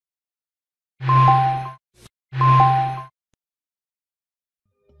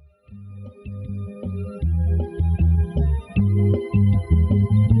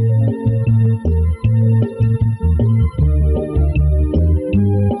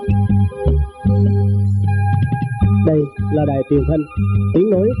Đài Truyền Thanh, tiếng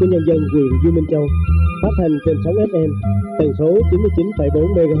nói của nhân dân huyện Dương Minh Châu, phát thanh trên sóng FM tần số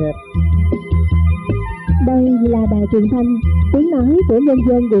 99,4 MHz. Đây là Đài Truyền Thanh, tiếng nói của nhân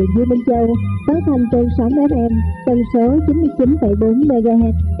dân huyện Dương Minh Châu, phát thanh trên sóng FM tần số 99,4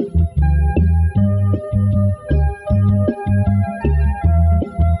 MHz.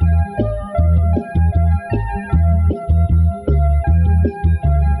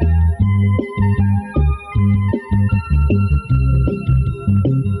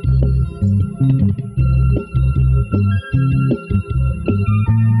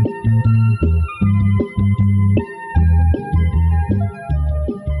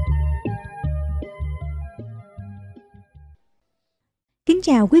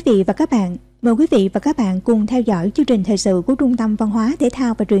 Chào quý vị và các bạn. Mời quý vị và các bạn cùng theo dõi chương trình thời sự của Trung tâm Văn hóa Thể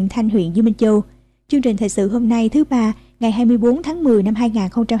thao và Truyền thanh huyện Dương Minh Châu. Chương trình thời sự hôm nay thứ ba, ngày 24 tháng 10 năm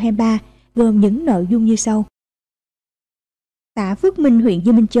 2023 gồm những nội dung như sau. Xã Phước Minh, huyện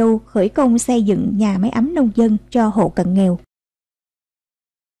Dương Minh Châu khởi công xây dựng nhà máy ấm nông dân cho hộ cận nghèo.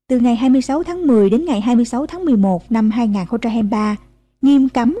 Từ ngày 26 tháng 10 đến ngày 26 tháng 11 năm 2023, nghiêm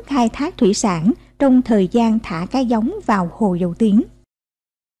cấm khai thác thủy sản trong thời gian thả cá giống vào hồ dầu tiếng.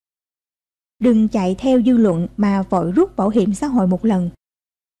 Đừng chạy theo dư luận mà vội rút bảo hiểm xã hội một lần.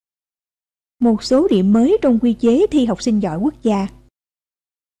 Một số điểm mới trong quy chế thi học sinh giỏi quốc gia.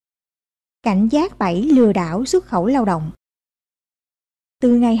 Cảnh giác bẫy lừa đảo xuất khẩu lao động.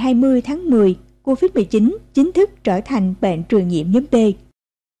 Từ ngày 20 tháng 10, Covid-19 chính thức trở thành bệnh truyền nhiễm nhóm B.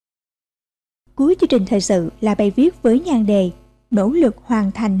 Cuối chương trình thời sự là bài viết với nhan đề nỗ lực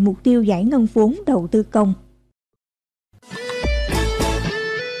hoàn thành mục tiêu giải ngân vốn đầu tư công.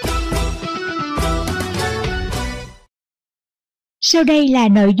 Sau đây là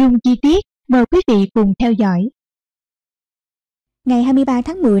nội dung chi tiết, mời quý vị cùng theo dõi. Ngày 23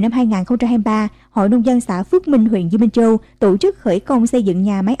 tháng 10 năm 2023, Hội Nông dân xã Phước Minh, huyện Dương Minh Châu tổ chức khởi công xây dựng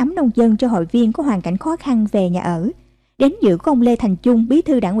nhà máy ấm nông dân cho hội viên có hoàn cảnh khó khăn về nhà ở. Đến dự có ông Lê Thành Trung, bí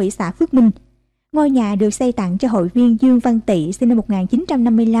thư đảng ủy xã Phước Minh. Ngôi nhà được xây tặng cho hội viên Dương Văn Tị, sinh năm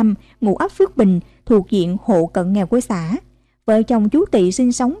 1955, ngụ ấp Phước Bình, thuộc diện hộ cận nghèo của xã. Vợ chồng chú Tị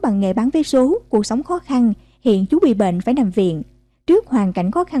sinh sống bằng nghề bán vé số, cuộc sống khó khăn, hiện chú bị bệnh phải nằm viện. Trước hoàn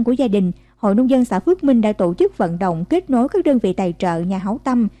cảnh khó khăn của gia đình, Hội Nông dân xã Phước Minh đã tổ chức vận động kết nối các đơn vị tài trợ nhà hảo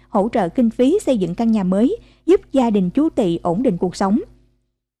tâm hỗ trợ kinh phí xây dựng căn nhà mới, giúp gia đình chú Tị ổn định cuộc sống.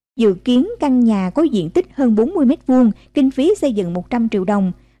 Dự kiến căn nhà có diện tích hơn 40 m², kinh phí xây dựng 100 triệu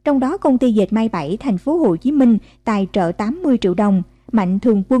đồng. Trong đó công ty dệt may 7 Thành phố Hồ Chí Minh tài trợ 80 triệu đồng, Mạnh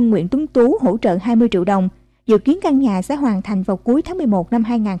Thường Quân Nguyễn Tuấn Tú hỗ trợ 20 triệu đồng. Dự kiến căn nhà sẽ hoàn thành vào cuối tháng 11 năm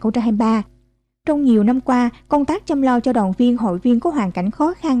 2023. Trong nhiều năm qua, công tác chăm lo cho đoàn viên, hội viên có hoàn cảnh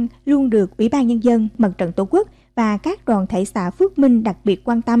khó khăn luôn được Ủy ban Nhân dân, Mặt trận Tổ quốc và các đoàn thể xã Phước Minh đặc biệt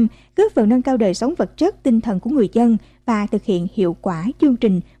quan tâm, góp phần nâng cao đời sống vật chất, tinh thần của người dân và thực hiện hiệu quả chương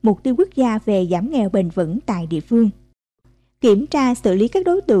trình mục tiêu quốc gia về giảm nghèo bền vững tại địa phương. Kiểm tra xử lý các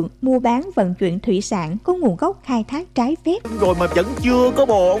đối tượng mua bán vận chuyển thủy sản có nguồn gốc khai thác trái phép. Rồi mà vẫn chưa có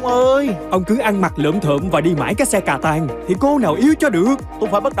bồ ông ơi. Ông cứ ăn mặc lượm thượm và đi mãi cái xe cà tàng thì cô nào yêu cho được. Tôi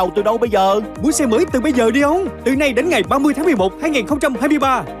phải bắt đầu từ đâu bây giờ? Mua xe mới từ bây giờ đi ông. Từ nay đến ngày 30 tháng 11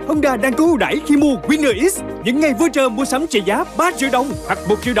 2023, Honda đang có ưu đãi khi mua Winner X. Những ngày voucher mua sắm trị giá 3 triệu đồng hoặc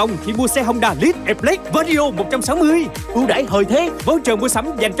 1 triệu đồng khi mua xe Honda Lead E-Black Vario 160. Ưu đãi hời thế. Voucher mua sắm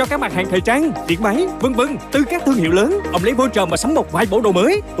dành cho các mặt hàng thời trang, điện máy, vân vân từ các thương hiệu lớn. Ông lấy voucher mà sắm một vài bộ đồ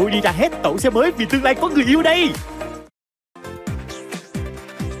mới. Tôi đi ra hết tậu xe mới vì tương lai có người yêu đây.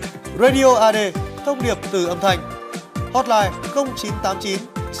 Radio AD, thông điệp từ âm thanh. Hotline 0989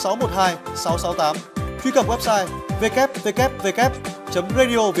 612 668. Truy cập website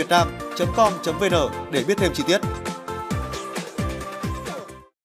www.radiovietnam.com.vn để biết thêm chi tiết.